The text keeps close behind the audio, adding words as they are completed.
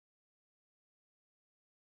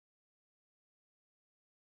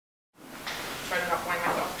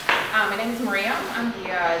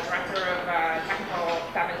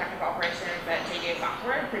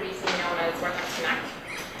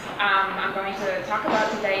to talk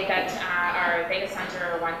about today that our data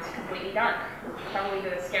center went completely dark. Probably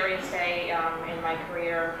the scariest day in my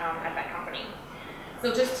career at that company.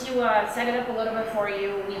 So just to set it up a little bit for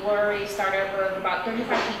you, we were a startup of about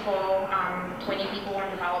 35 people, 20 people in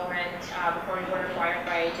development before we were acquired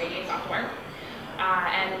by JDA Software.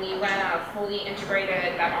 And we ran a fully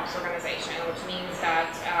integrated DevOps organization, which means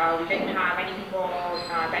that we didn't have any people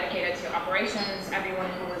dedicated to operations. Everyone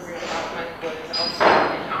who was in development was also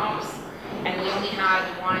in ops. And we only had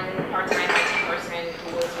one part-time IT person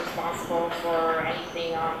who was responsible for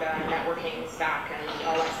anything on the networking stack and the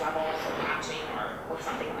OS level, so patching or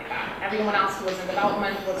something like that. Everyone else who was in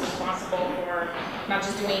development was responsible for not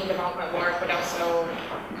just doing development work, but also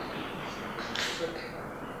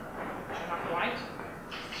right.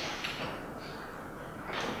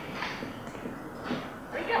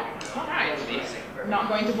 There you go. Okay. I'm not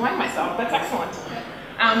going to blind myself. That's excellent.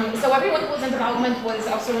 So everyone who was in development was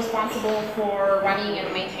also responsible for running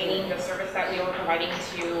and maintaining the service that we were providing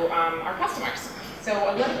to our customers. So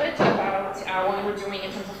a little bit about what we were doing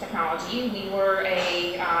in terms of technology. We were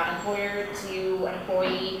a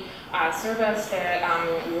employer-to-employee service that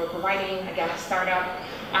we were providing, again, a startup.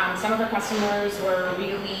 Some of our customers were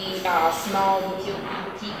really small boutique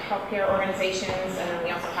healthcare organizations, and then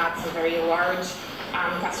we also had some very large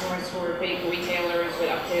customers who were big retailers with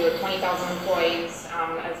up to 20,000 employees,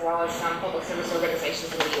 as well as some public service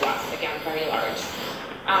organizations in the US, again, very large.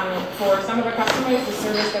 For some of our customers, the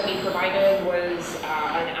service that we provided was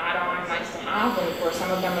an add-on, nice to have, and for some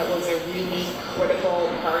of them it was a really critical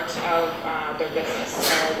part of their business.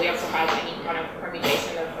 So we also had any kind of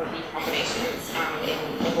permutation of these combinations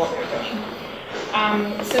in what we were doing.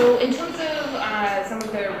 So in terms of some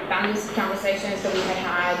of the redundancy conversations that we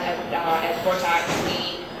had at Vortex,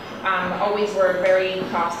 we always were very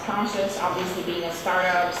cost conscious, obviously being a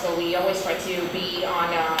startup, so we always try to be on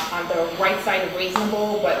the right side of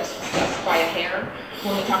reasonable, but just by a hair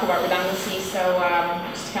when we talk about redundancy. So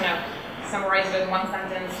just kind of summarize it in one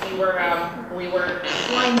sentence, we were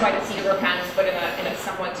flying by the seat of our pants, but in a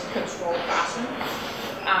somewhat controlled fashion.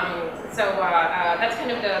 So that's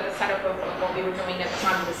kind of the setup of what we were doing at the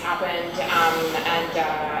time this happened, and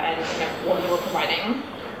kind of what we were providing.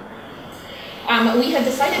 We had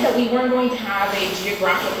decided that we weren't going to have a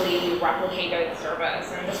geographically replicated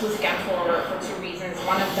service, and this was again for two reasons.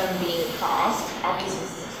 One of them being cost. Obviously,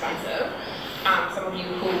 this is expensive. Some of you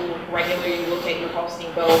who regularly look at your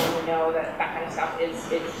hosting bills will know that that kind of stuff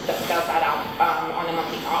does add up on a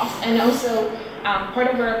monthly cost. And also, part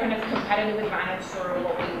of our kind of competitive advantage for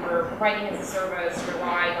what we were providing as a service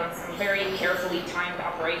relied on some very carefully timed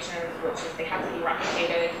operations, which if they had to be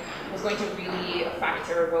replicated, was going to really affect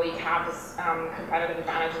our ability to have this competitive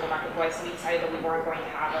advantage in the marketplace. So we decided that we weren't going to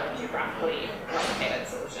have a geographically replicated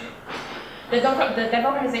solution. The dev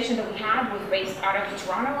organization that we had was based out of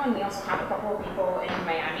Toronto, and we also had a couple of people in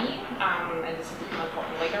Miami, and this will become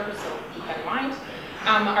important later, so keep that in mind.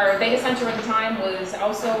 Our data center at the time was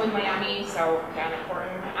also in Miami, so again,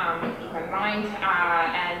 important, keep that in mind,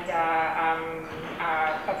 and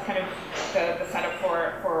that's kind of the setup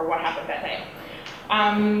for what happened that day.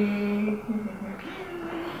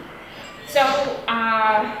 So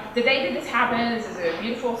the day that this happens is a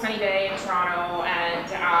beautiful sunny day in Toronto, and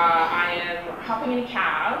I am hopping in a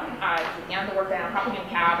cab. It's at the end of the workday, I'm hopping in a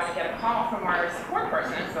cab, and I get a call from our support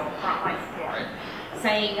person, so frontline support,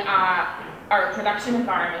 saying our production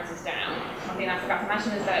environment is down. Something I forgot to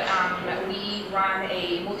mention is that we run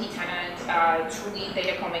a multi-tenant, truly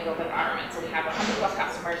data commingled environment. So we have 100+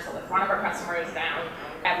 customers, so if one of our customers is down,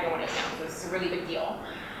 everyone is down. So this is a really big deal.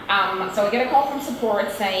 So I get a call from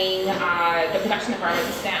support saying the production environment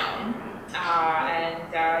is down,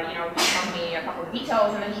 and you know, he tells me a couple of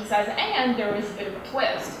details, and then he says, and there is a bit of a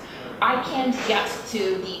twist. I can't get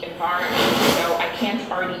to the environment, so I can't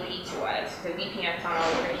RDP to it. The VPN tunnel,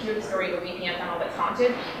 we're going to hear the story of a VPN tunnel that's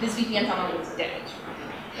haunted. This VPN tunnel was dead.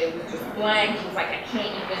 It was just blank. He was like, I can't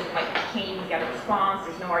even get a response.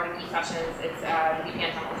 There's no RDP sessions. It's the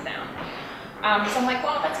VPN tunnel is down. So I'm like,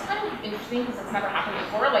 well, that's kind of interesting because it's never happened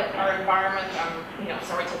before. Like our environment, you know,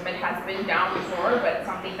 sorry to admit, has been down before, but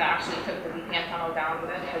something that actually took the VPN tunnel down with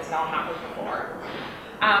it has not happened before.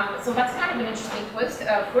 So that's kind of an interesting twist.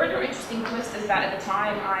 A further interesting twist is that at the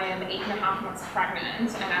time I am 8.5 months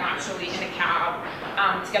pregnant, and I'm actually in a cab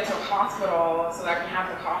to get to a hospital so that I can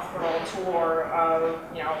have the hospital tour of,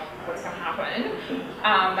 you know, what's going to happen.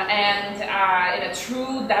 And in a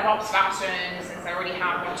true DevOps fashion, since I already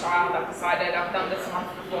have one child, I've decided I've done this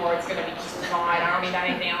month before, it's going to be just fine. I don't need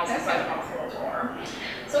anything else besides the hospital tour.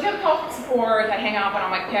 So I get a call from support, I hang up, and I'm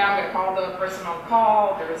like, okay, I'm gonna call the person on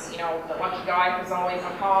call. There's, the lucky guy who's always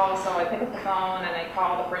on call, so I pick up the phone and I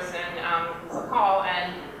call the person who's on call,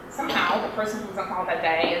 and somehow the person who's on call that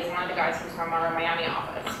day is one of the guys who's from our Miami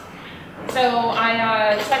office. So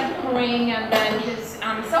I try to give him a ring, and then his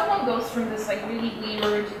cell phone goes from this like really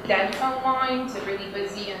weird dead phone line to really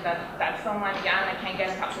busy, and that phone line again, I can't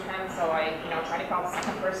get in touch with him, so I try to call the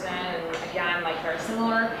second person, and again, like very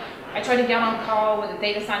similar. I try to get on call with the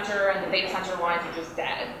data center, and the data center lines are just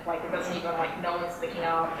dead. Like it doesn't even, like, no one's picking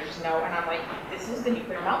up, and I'm like, this is the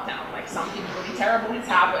nuclear meltdown. Like something really terrible has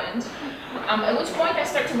happened. At which point I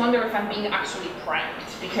start to wonder if I'm being actually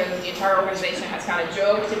pranked, because the entire organization has kind of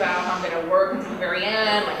joked about how I'm going to work until the very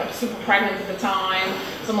end. Like I'm super pregnant at the time,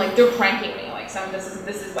 so I'm like, they're pranking me. Like this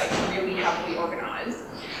is like really heavily organized.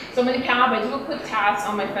 So I'm in a cab, I do a quick task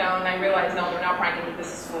on my phone, and I realize, no, they're not pranking me, this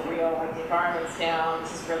is for real, like the environment's down,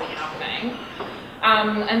 this is really happening.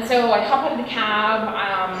 And so I hop out of the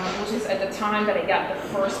cab, which is at the time that I get the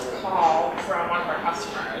first call from one of our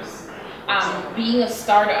customers. Being a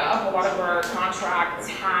startup, a lot of our contracts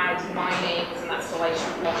had my name as an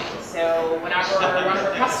escalation point. So whenever one of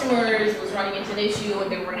our customers was running into an issue and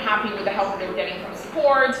they weren't happy with the help that they were getting from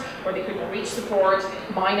support, or they couldn't reach support,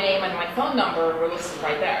 my name and my phone number were listed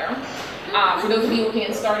right there. For those of you looking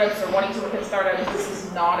at startups or wanting to look at startups, this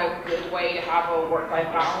is not a good way to have a work-life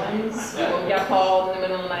balance. You will get called in the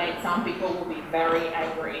middle of the night. Some people will be very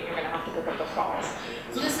angry, and you're going to have to pick up those calls.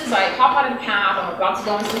 So this is like, hop out of the cab, I'm about to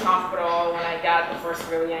go into the hospital when I get the first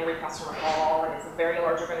really angry customer call, and it's a very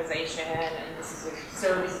large organization, and this is a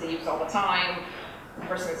service they use all the time. The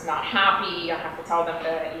person is not happy, I have to tell them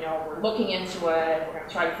that, we're looking into it, we're going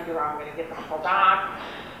to try to figure out, I'm going to give them a call back.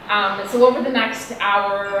 So over the next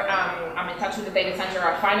hour, I'm in touch with the data center.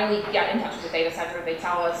 I finally get in touch with the data center. They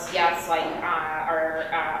tell us, yes, like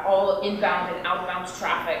our all inbound and outbound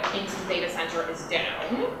traffic into the data center is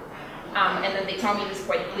down. And then they tell me this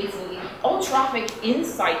quite gleefully, all traffic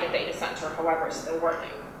inside the data center, however, is still working,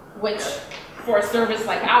 which for a service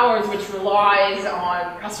like ours, which relies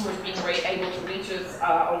on customers being able to reach us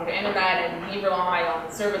over the internet, and we rely on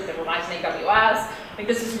the service that relies on AWS, like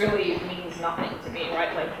this is really means nothing to me,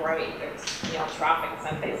 right? Like, great, there's traffic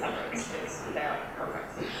inside the data center, it's there,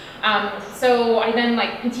 perfect. So I then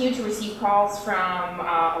continue to receive calls from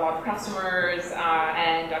a lot of customers,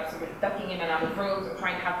 and I'm sort of ducking in and out of rooms. I'm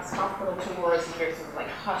trying to have this hospital tour. It's a very sort of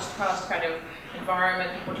hush kind of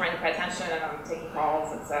environment. People are trying to pay attention, and I'm taking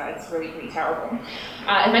calls. It's really, really terrible.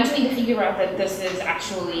 Eventually, they figure out that this is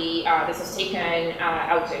actually this has taken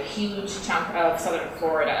out a huge chunk of southern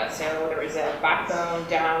Florida. So there is a backbone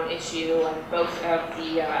down issue, and both of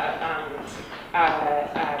the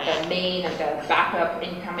main and the backup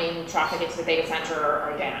incoming traffic into the data center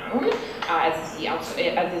are down, as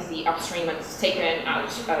is the upstream, and it's taken out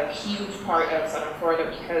a huge part of southern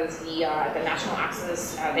Florida because the national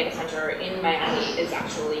access data center in Miami is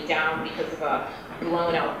actually down because of a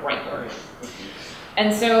blown out breaker.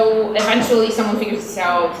 And so eventually someone figures this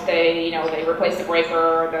out, they replace the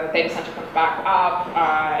breaker, the data center comes back up,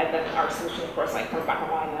 and then our solution, of course, comes back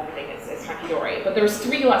online and everything is hunky-dory. But there's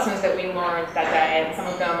 3 lessons that we learned that day, and some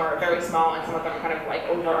of them are very small, and some of them are kind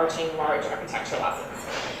of overarching large architecture lessons.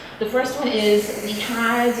 The first one is we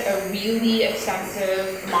had a really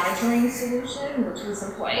extensive monitoring solution, which was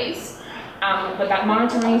in place. But that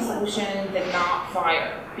monitoring solution did not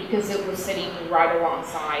fire because it was sitting right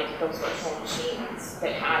alongside those virtual machines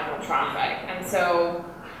that had no traffic. And so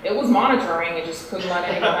it was monitoring, it just couldn't let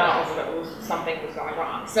anyone else that something was going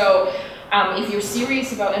wrong. So if you're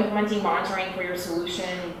serious about implementing monitoring for your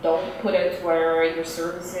solution, don't put it where your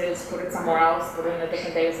service is, put it somewhere else, put it in a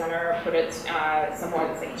different data center, put it somewhere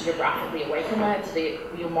that's geographically away from it, so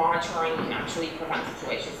that your monitoring can actually prevent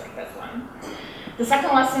situations like this one. The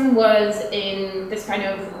second lesson was in this kind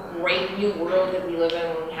of great new world that we live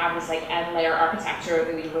in, when we have this n-layer architecture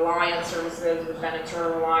that we rely on services, which then in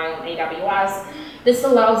turn rely on AWS. This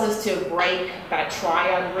allows us to break that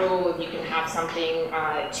triad rule of you can have something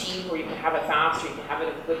cheap, or you can have it fast, or you can have it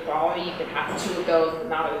of good quality. You can have 2 of those, but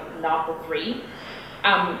not the 3.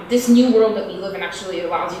 This new world that we live in actually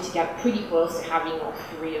allows you to get pretty close to having all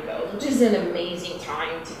 3 of those, which is an amazing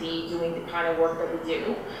time to be doing the kind of work that we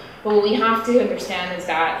do. But what we have to understand is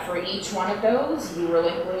that for each one of those, you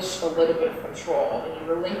relinquish a little bit of control, and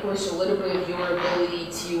you relinquish a little bit of your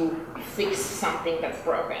ability to fix something that's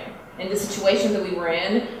broken. In the situation that we were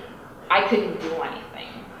in, I couldn't do anything.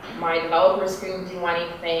 My developers couldn't do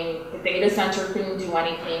anything, the data center couldn't do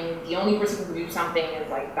anything. The only person who could do something is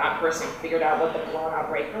that person figured out what the blown out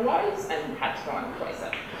breaker was and had to go and replace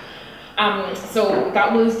it. So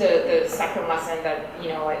that was the second lesson that,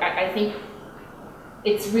 I think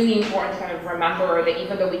it's really important to kind of remember that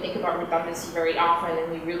even though we think about redundancy very often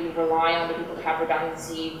and we really rely on the people to have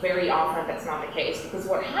redundancy, very often that's not the case. Because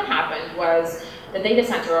what had happened was the data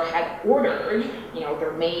center had ordered,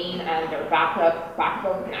 their main and their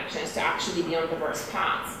backbone connections to actually be on diverse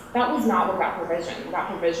paths. That was not what got provisioned. That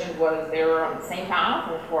provision was they were on the same path,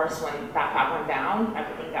 and of course when that path went down,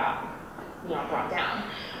 everything got brought down.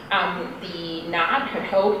 The NAT had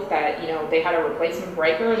hoped that they had a replacement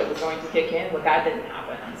breaker that was going to kick in, but that didn't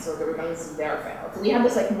happen, so the redundancy there failed. So we had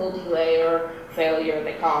this like multi-layer failure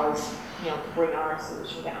that caused to bring our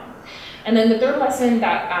solution down. And then the third lesson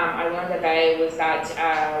that I learned that day was that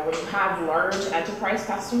when you have large enterprise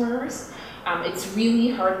customers, it's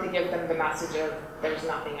really hard to give them the message of there's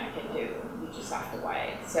nothing I can do. Just have to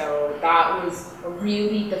wait. So that was a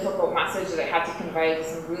really difficult message that I had to convey to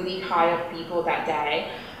some really high-up people that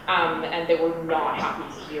day, and they were not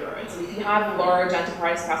happy to hear it. So if you have large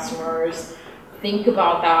enterprise customers, think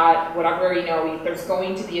about that. Whatever, there's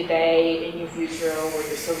going to be a day in your future where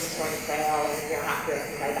your service is going to fail, and you're going to have to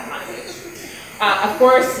convey that message. Of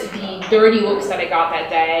course, the dirty looks that I got that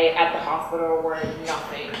day at the hospital were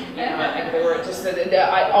nothing. And they were just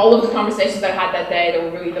all of the conversations that I had that day that were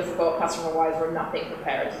really difficult customer-wise were nothing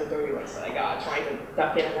compared to the dirty looks that I got trying to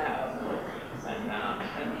duck in and out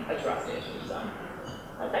and address the issues. So,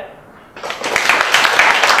 that's it.